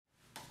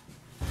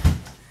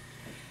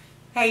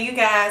Hey you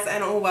guys,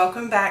 and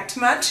welcome back to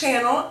my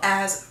channel.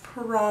 As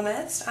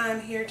promised,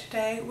 I'm here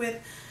today with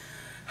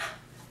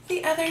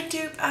the other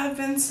dupe I've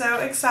been so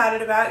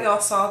excited about.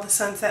 Y'all saw the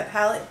Sunset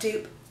Palette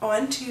dupe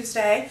on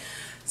Tuesday.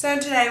 So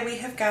today we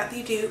have got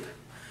the dupe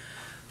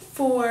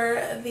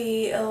for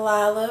the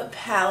Lila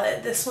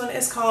palette. This one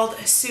is called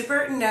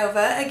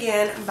Supernova,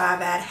 again by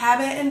Bad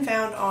Habit, and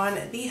found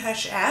on the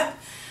Hush app.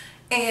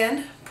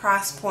 And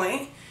price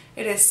point,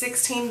 it is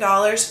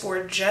 $16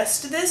 for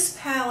just this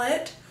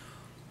palette.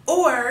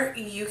 Or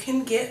you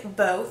can get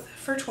both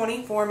for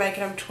 $24,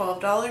 making them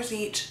 $12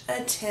 each,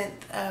 a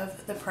tenth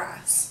of the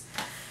price.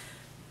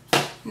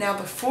 Now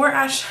before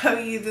I show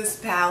you this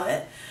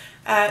palette,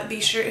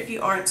 be sure if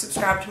you aren't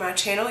subscribed to my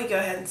channel, you go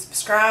ahead and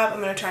subscribe.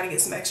 I'm going to try to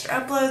get some extra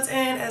uploads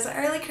in as an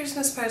early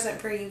Christmas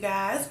present for you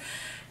guys.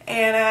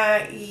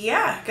 And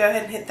yeah, go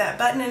ahead and hit that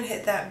button and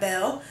hit that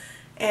bell.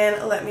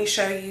 And let me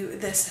show you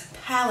this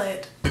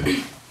palette.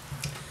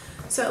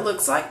 So it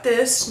looks like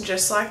this,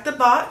 just like the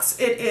box.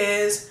 It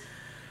is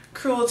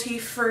cruelty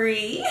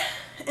free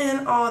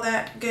and all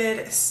that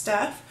good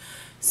stuff.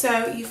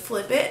 So you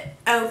flip it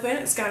open,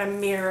 it's got a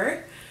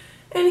mirror,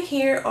 and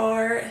here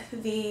are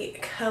the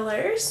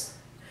colors.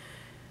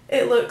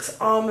 It looks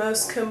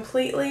almost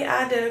completely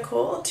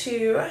identical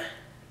to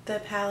the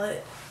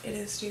palette it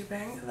is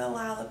duping, the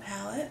Lila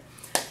palette,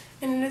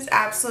 and it is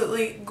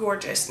absolutely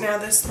gorgeous. Now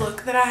this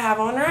look that I have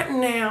on right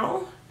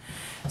now,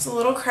 it's a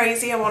little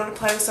crazy. I wanted to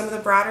play with some of the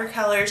brighter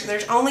colors, and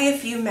there's only a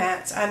few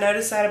mattes. I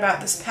noticed that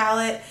about this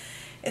palette.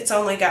 It's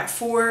only got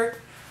 4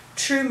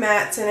 true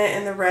mattes in it,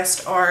 and the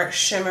rest are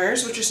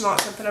shimmers, which is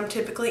not something I'm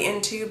typically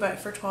into, but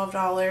for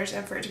 $12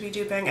 and for it to be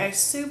duping a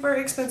super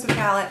expensive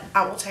palette,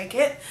 I will take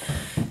it.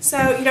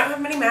 So you don't have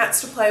many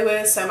mattes to play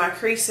with, so my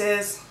crease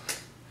is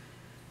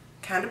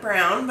kind of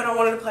brown, but I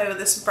wanted to play with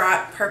this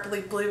bright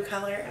purpley blue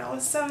color, and I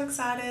was so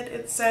excited.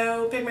 It's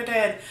so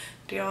pigmented.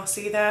 Do y'all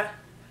see that?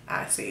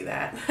 I see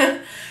that.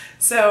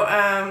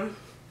 So,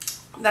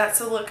 that's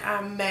the look I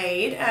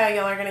made.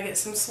 Y'all are going to get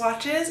some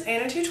swatches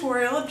and a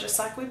tutorial, just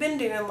like we've been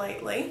doing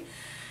lately.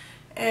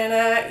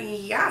 And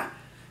yeah,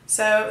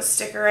 so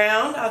stick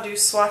around. I'll do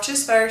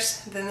swatches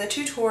first, then the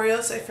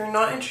tutorial. So if you're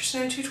not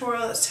interested in a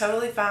tutorial, that's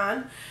totally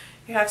fine.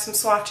 You have some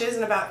swatches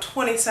in about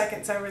 20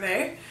 seconds over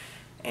there.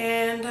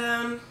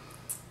 And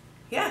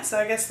yeah, so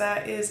I guess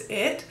that is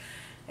it.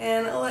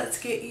 And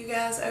let's get you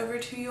guys over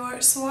to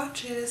your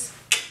swatches.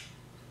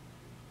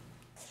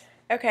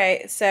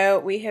 Okay, so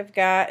we have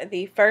got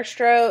the first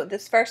row.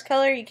 This first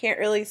color you can't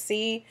really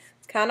see.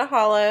 It's kind of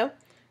hollow.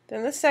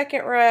 Then the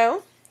second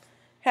row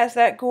has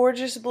that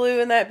gorgeous blue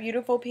and that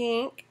beautiful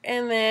pink.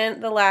 And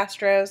then the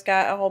last row's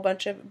got a whole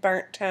bunch of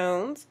burnt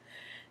tones.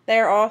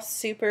 They're all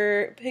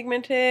super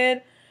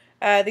pigmented.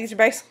 These are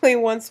basically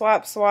one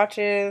swap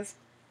swatches.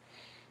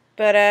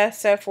 But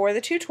so for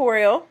the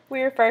tutorial,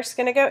 we are first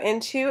going to go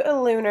into a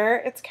lunar.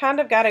 It's kind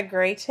of got a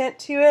gray tint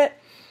to it,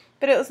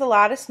 but it was the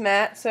lightest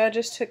matte, so I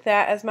just took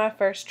that as my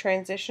first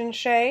transition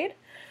shade.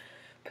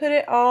 Put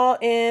it all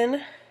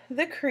in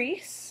the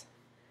crease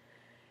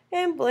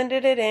and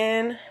blended it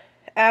in.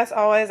 As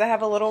always, I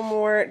have a little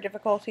more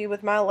difficulty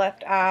with my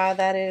left eye.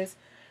 That is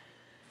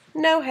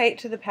no hate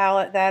to the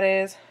palette. That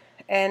is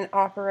an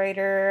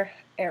operator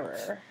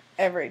error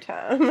every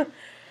time.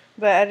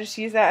 But I just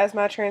used that as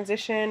my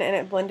transition, and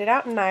it blended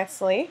out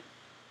nicely.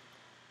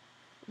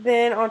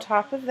 Then on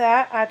top of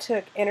that, I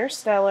took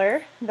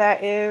Interstellar.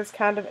 That is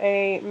kind of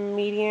a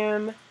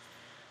medium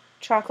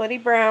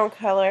chocolatey brown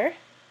color.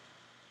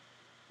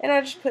 And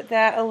I just put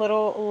that a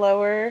little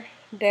lower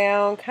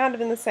down, kind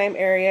of in the same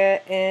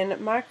area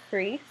in my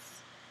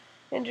crease.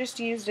 And just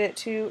used it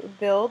to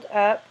build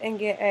up and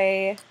get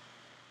a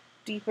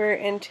deeper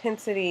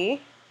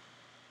intensity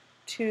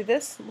to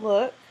this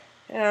look.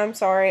 And I'm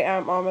sorry,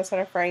 I'm almost out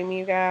of frame,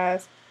 you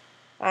guys.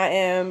 I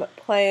am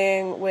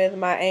playing with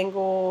my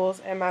angles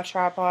and my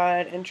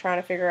tripod and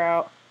trying to figure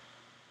out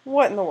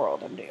what in the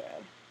world I'm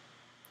doing.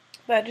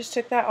 But I just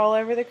took that all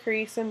over the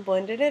crease and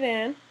blended it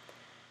in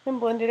and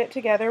blended it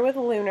together with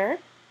Lunar.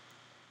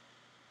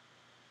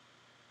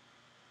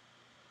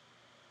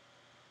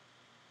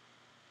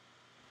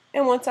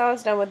 And once I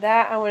was done with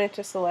that, I went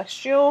into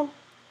Celestial.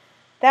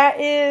 That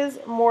is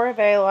more of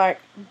a like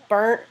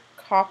burnt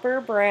copper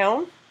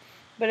brown,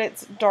 but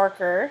it's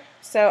darker.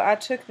 So I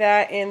took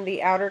that in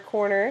the outer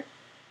corner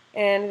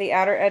and the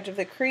outer edge of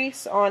the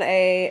crease on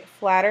a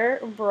flatter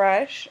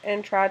brush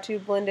and tried to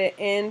blend it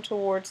in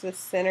towards the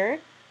center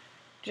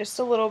just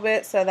a little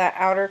bit, so that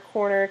outer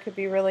corner could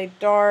be really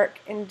dark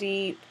and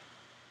deep,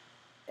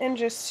 and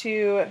just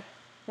to,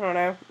 I don't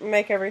know,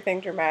 make everything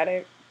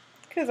dramatic,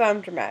 because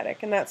I'm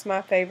dramatic and that's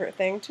my favorite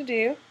thing to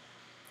do.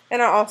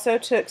 And I also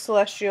took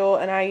Celestial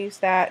and I used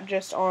that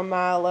just on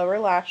my lower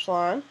lash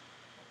line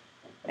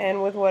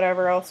and with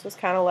whatever else was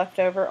kind of left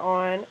over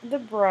on the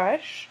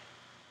brush.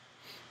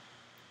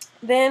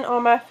 Then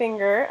on my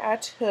finger I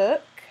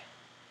took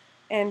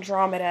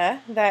Andromeda.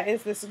 That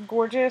is this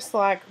gorgeous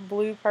like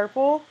blue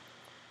purple.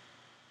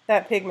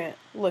 That pigment,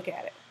 look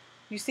at it.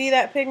 You see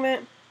that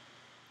pigment?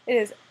 It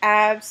is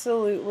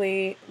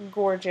absolutely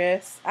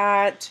gorgeous.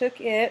 I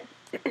took it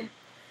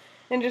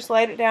and just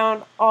laid it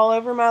down all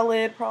over my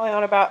lid, probably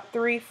on about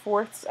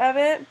 3/4 of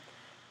it,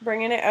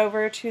 bringing it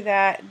over to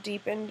that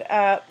deepened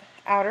up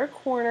outer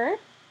corner.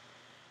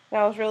 And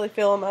I was really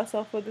feeling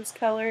myself with this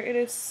color. It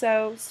is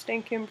so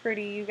stinking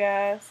pretty, you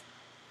guys.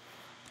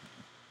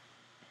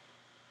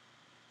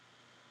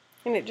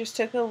 And it just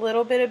took a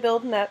little bit of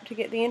building up to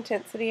get the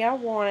intensity I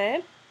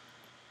wanted.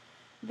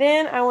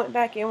 Then I went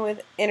back in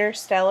with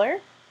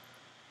Interstellar,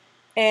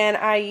 and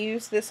I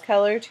used this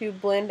color to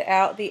blend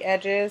out the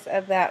edges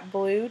of that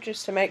blue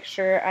just to make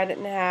sure I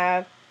didn't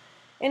have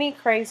any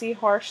crazy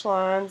harsh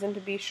lines and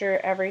to be sure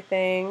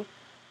everything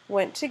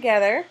went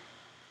together.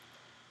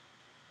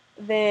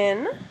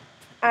 Then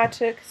I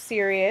took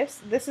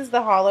Serious. This is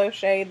the hollow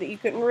shade that you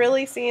couldn't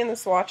really see in the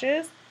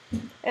swatches,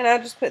 and I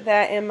just put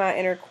that in my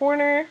inner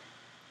corner,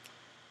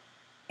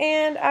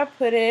 and I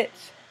put it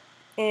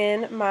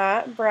in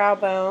my brow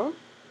bone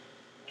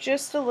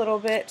just a little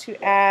bit to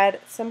add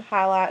some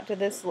highlight to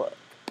this look.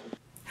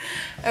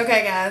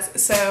 Okay guys,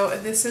 so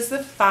this is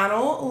the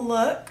final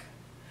look.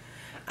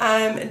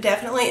 I'm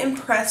definitely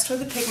impressed with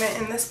the pigment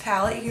in this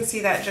palette. You can see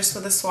that just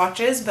with the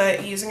swatches,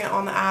 but using it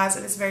on the eyes,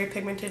 it is very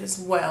pigmented as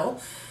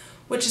well,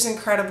 which is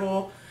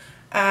incredible.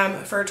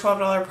 For a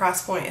 $12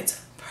 price point,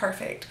 it's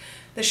perfect.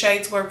 The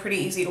shades were pretty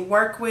easy to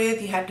work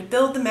with. You had to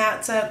build the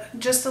mattes up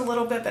just a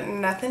little bit, but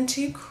nothing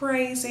too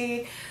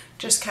crazy,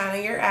 just kind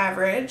of your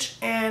average.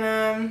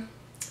 And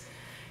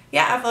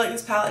yeah, I feel like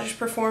this palette just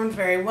performed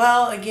very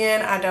well.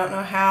 Again, I don't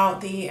know how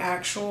the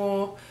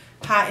actual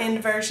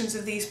high-end versions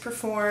of these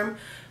perform,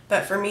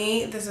 but for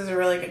me, this is a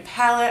really good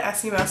palette. I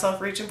see myself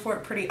reaching for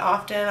it pretty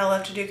often. I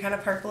love to do kind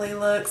of purpley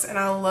looks, and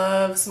I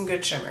love some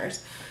good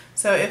shimmers.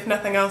 So if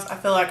nothing else, I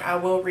feel like I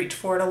will reach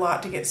for it a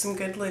lot to get some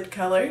good lid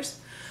colors.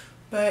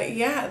 But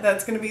yeah,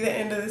 that's going to be the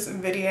end of this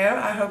video.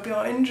 I hope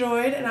y'all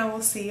enjoyed, and I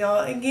will see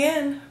y'all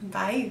again.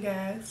 Bye, you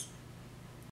guys.